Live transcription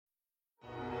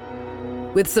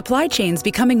With supply chains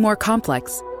becoming more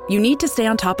complex, you need to stay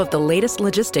on top of the latest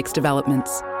logistics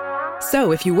developments.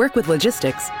 So if you work with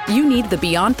logistics, you need the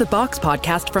Beyond the Box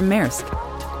podcast from Maersk.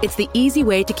 It's the easy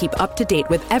way to keep up to date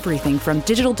with everything from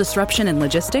digital disruption in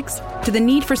logistics to the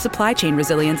need for supply chain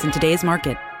resilience in today's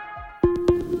market.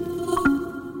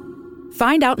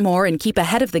 Find out more and keep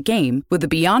ahead of the game with the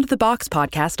Beyond the Box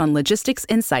podcast on logistics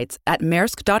insights at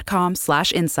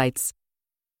maersk.com/insights.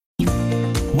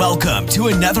 Welcome to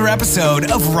another episode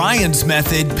of Ryan's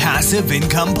Method Passive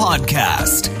Income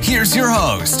Podcast. Here's your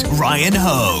host, Ryan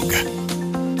Hogue.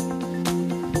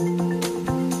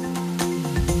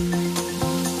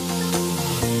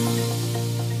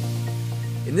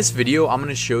 In this video, I'm going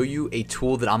to show you a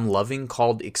tool that I'm loving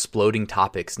called Exploding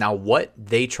Topics. Now, what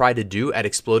they try to do at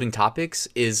Exploding Topics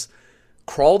is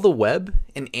crawl the web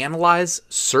and analyze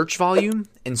search volume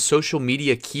and social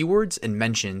media keywords and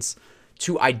mentions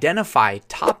to identify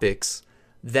topics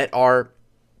that are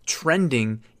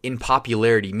trending in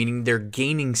popularity, meaning they're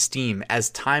gaining steam.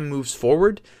 As time moves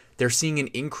forward, they're seeing an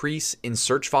increase in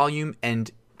search volume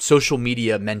and social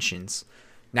media mentions.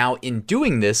 Now, in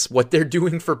doing this, what they're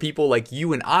doing for people like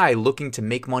you and I looking to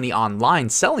make money online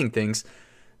selling things,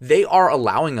 they are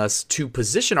allowing us to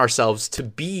position ourselves to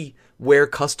be where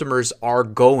customers are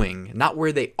going, not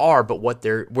where they are, but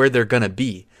where they're going to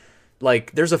be.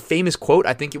 Like, there's a famous quote,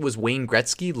 I think it was Wayne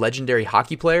Gretzky, legendary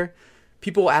hockey player.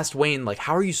 People asked Wayne, like,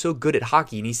 how are you so good at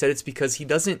hockey? And he said it's because he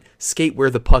doesn't skate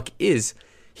where the puck is.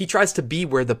 He tries to be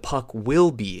where the puck will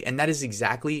be. And that is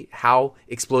exactly how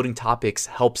Exploding Topics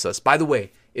helps us. By the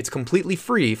way, it's completely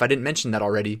free, if I didn't mention that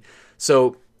already.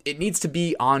 So it needs to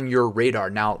be on your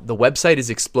radar. Now, the website is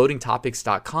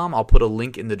explodingtopics.com. I'll put a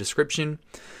link in the description.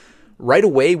 Right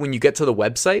away, when you get to the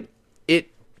website, it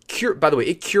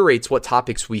curates what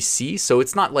topics we see. So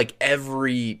it's not like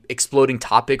every exploding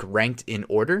topic ranked in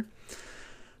order.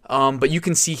 But you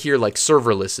can see here like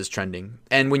serverless is trending.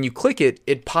 And when you click it,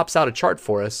 it pops out a chart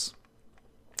for us.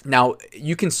 Now,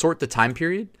 you can sort the time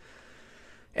period.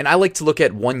 And I like to look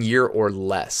at 1 year or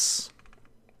less.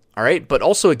 All right. But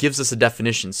also it gives us a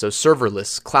definition. So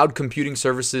serverless, cloud computing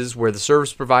services where the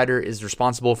service provider is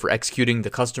responsible for executing the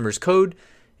customer's code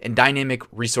and dynamic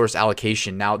resource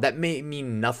allocation. Now, that may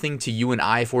mean nothing to you and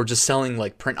I if we're just selling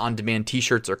like print-on-demand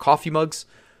t-shirts or coffee mugs.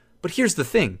 But here's the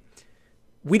thing.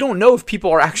 We don't know if people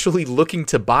are actually looking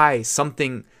to buy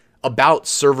something about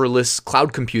serverless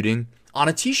cloud computing on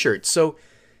a t-shirt. So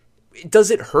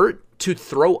does it hurt to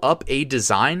throw up a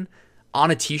design on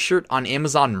a t-shirt on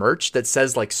Amazon merch that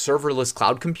says like serverless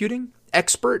cloud computing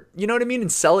expert? You know what I mean?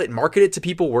 And sell it and market it to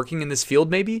people working in this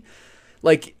field maybe?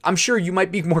 Like, I'm sure you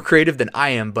might be more creative than I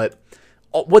am, but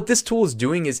what this tool is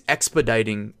doing is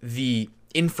expediting the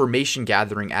information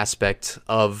gathering aspect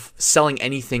of selling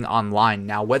anything online.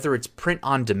 Now, whether it's print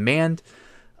on demand,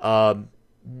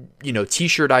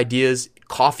 t-shirt ideas,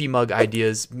 coffee mug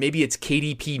ideas, maybe it's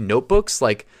KDP notebooks.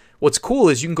 Like, what's cool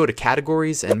is you can go to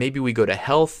categories and maybe we go to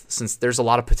health, since there's a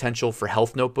lot of potential for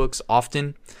health notebooks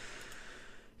often.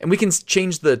 And we can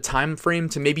change the time frame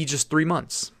to maybe just 3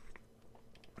 months.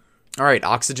 All right,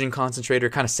 oxygen concentrator,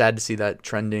 kind of sad to see that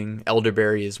trending.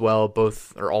 Elderberry as well,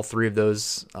 all three of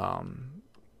those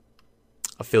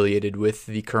affiliated with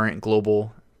the current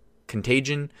global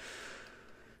contagion.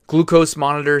 Glucose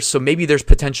monitor, so maybe there's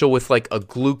potential with like a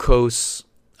glucose,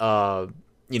 I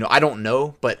don't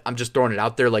know, but I'm just throwing it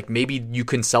out there. Like maybe you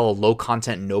can sell a low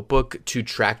content notebook to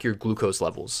track your glucose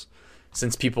levels,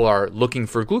 since people are looking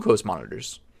for glucose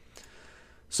monitors.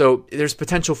 So there's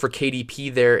potential for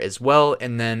KDP there as well.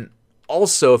 And then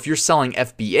also, if you're selling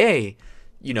FBA,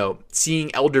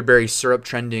 seeing elderberry syrup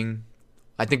trending.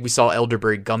 I think we saw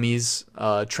elderberry gummies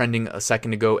trending a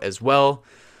second ago as well.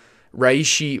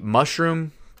 Reishi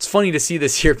mushroom. It's funny to see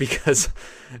this here because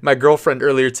my girlfriend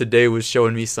earlier today was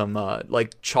showing me some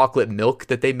chocolate milk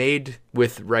that they made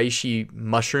with reishi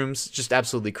mushrooms. Just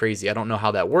absolutely crazy. I don't know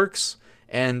how that works,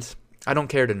 and I don't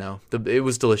care to know. It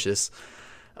was delicious.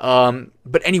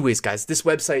 But anyways, guys, this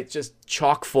website just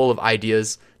chock full of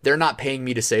ideas. They're not paying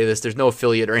me to say this. There's no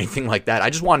affiliate or anything like that.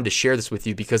 I just wanted to share this with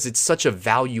you because it's such a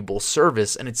valuable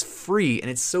service and it's free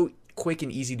and it's so quick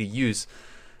and easy to use.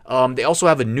 They also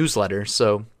have a newsletter.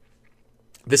 So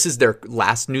this is their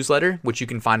last newsletter, which you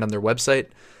can find on their website.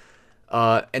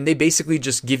 And they basically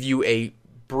just give you a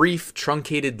brief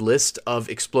truncated list of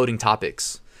exploding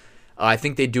topics. I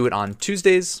think they do it on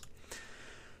Tuesdays.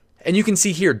 And you can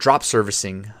see here, drop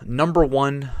servicing, number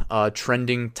one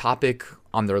trending topic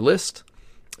on their list.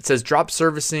 It says drop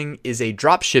servicing is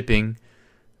drop shipping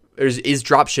for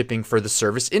the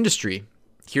service industry.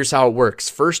 Here's how it works.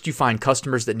 First, you find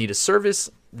customers that need a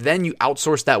service then you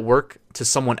outsource that work to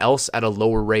someone else at a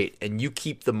lower rate, and you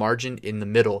keep the margin in the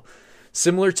middle.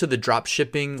 Similar to the drop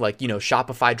shipping,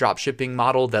 Shopify drop shipping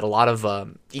model that a lot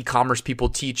of e-commerce people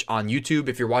teach on YouTube.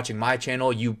 If you're watching my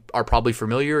channel, you are probably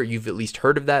familiar, or you've at least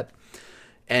heard of that.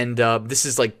 And this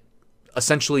is like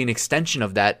essentially an extension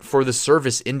of that for the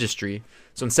service industry.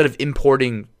 So instead of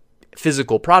importing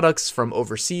physical products from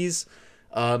overseas,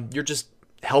 you're just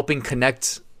helping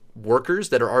connect workers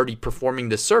that are already performing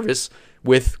this service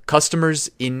with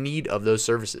customers in need of those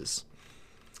services.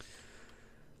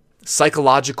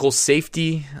 Psychological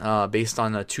safety, based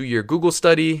on a 2-year Google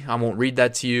study. I won't read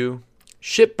that to you.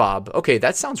 ShipBob. Okay,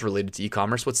 that sounds related to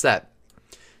e-commerce. What's that?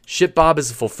 ShipBob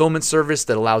is a fulfillment service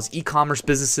that allows e-commerce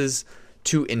businesses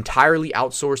to entirely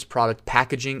outsource product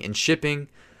packaging and shipping.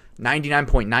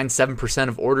 99.97%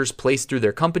 of orders placed through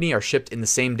their company are shipped in the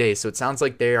same day. So it sounds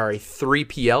like they are a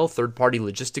 3PL, third-party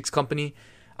logistics company.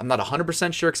 I'm not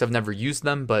 100% sure because I've never used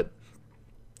them, but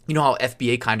you know how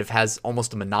FBA kind of has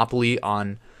almost a monopoly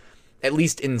on, at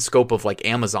least in scope of like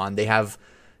Amazon, they have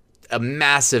a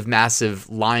massive, massive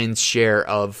lion's share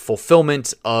of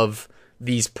fulfillment of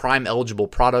these Prime eligible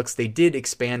products. They did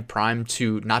expand Prime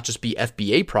to not just be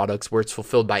FBA products where it's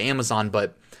fulfilled by Amazon,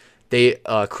 but they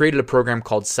created a program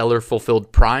called Seller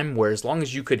Fulfilled Prime, where as long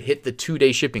as you could hit the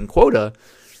 2-day shipping quota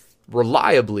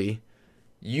reliably,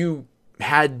 you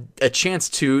had a chance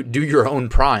to do your own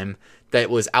Prime that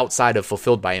was outside of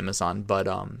fulfilled by Amazon. But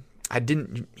I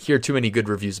didn't hear too many good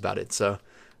reviews about it. So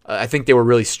I think they were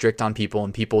really strict on people,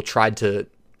 and people tried to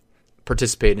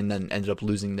participate and then ended up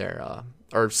losing their,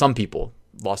 or some people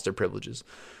lost their privileges.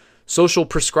 Social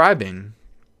prescribing.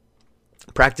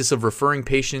 Practice of referring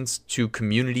patients to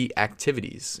community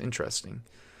activities. Interesting.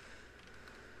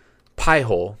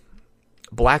 Pi-hole.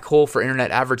 Black hole for internet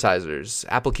advertisers.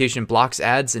 Application blocks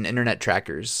ads and internet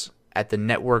trackers at the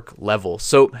network level.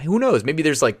 So who knows? Maybe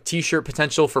there's like t-shirt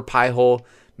potential for Pi-hole.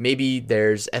 Maybe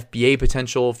there's FBA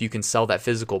potential if you can sell that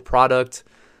physical product.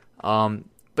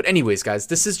 But anyways, guys,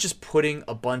 this is just putting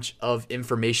a bunch of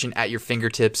information at your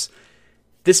fingertips.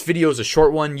 This video is a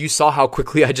short one. You saw how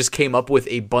quickly I just came up with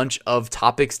a bunch of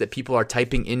topics that people are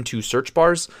typing into search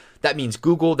bars. That means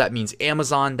Google, that means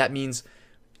Amazon, that means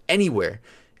anywhere.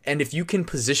 And if you can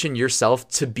position yourself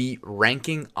to be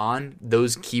ranking on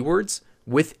those keywords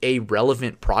with a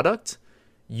relevant product,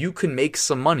 you can make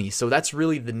some money. So that's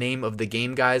really the name of the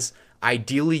game, guys.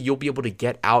 Ideally, you'll be able to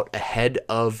get out ahead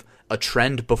of a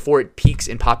trend before it peaks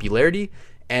in popularity.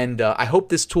 And I hope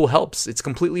this tool helps. It's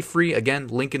completely free. Again,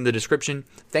 link in the description.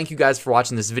 Thank you guys for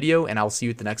watching this video, and I'll see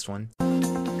you at the next one.